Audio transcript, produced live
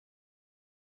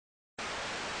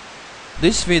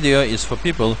This video is for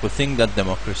people who think that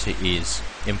democracy is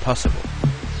impossible.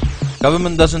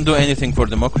 Government doesn't do anything for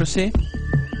democracy.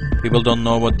 People don't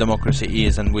know what democracy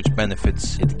is and which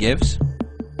benefits it gives.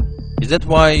 Is that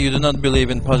why you do not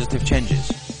believe in positive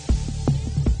changes?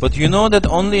 But you know that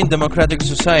only in democratic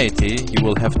society you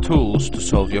will have tools to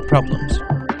solve your problems.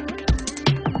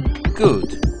 Good.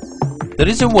 There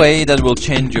is a way that will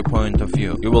change your point of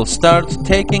view. You will start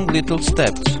taking little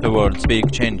steps towards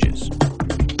big changes.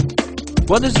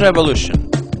 What is revolution?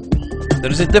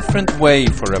 There is a different way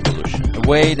for revolution, a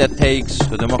way that takes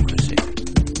to democracy.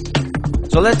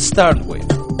 So let's start with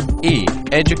E.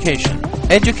 Education.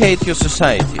 Educate your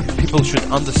society. People should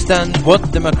understand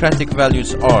what democratic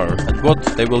values are and what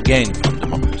they will gain from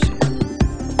democracy.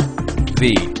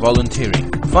 V. Volunteering.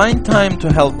 Find time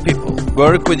to help people.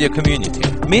 Work with your community.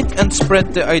 Meet and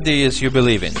spread the ideas you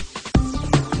believe in.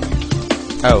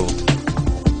 O.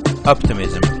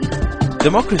 Optimism.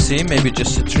 Democracy may be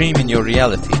just a dream in your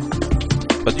reality,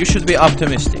 but you should be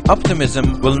optimistic.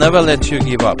 Optimism will never let you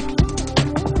give up.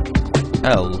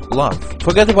 L. Love.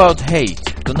 Forget about hate.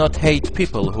 Do not hate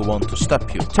people who want to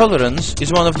stop you. Tolerance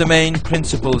is one of the main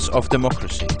principles of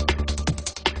democracy.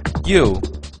 U.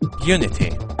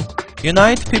 Unity.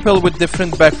 Unite people with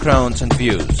different backgrounds and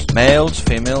views. Males,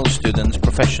 females, students,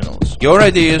 professionals. Your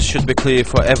ideas should be clear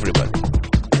for everybody.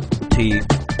 T.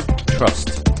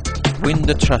 Trust. Win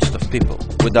the trust of people.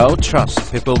 Without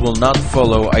trust, people will not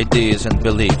follow ideas and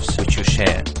beliefs which you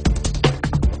share.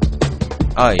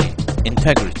 I.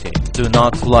 Integrity. Do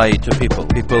not lie to people.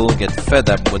 People get fed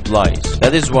up with lies.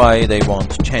 That is why they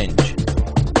want change.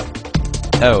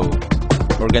 O.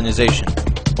 Organization.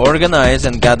 Organize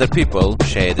and gather people who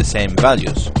share the same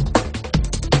values.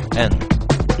 N.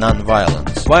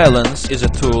 Non-violence. Violence is a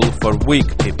tool for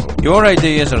weak people. Your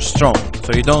ideas are strong,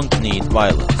 so you don't need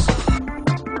violence.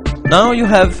 Now you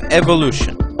have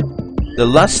evolution. The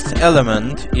last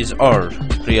element is R.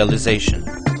 Realization.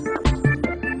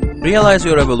 Realize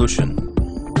your evolution.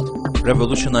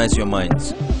 Revolutionize your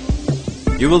minds.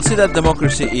 You will see that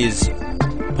democracy is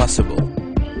possible.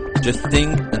 Just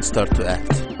think and start to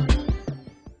act.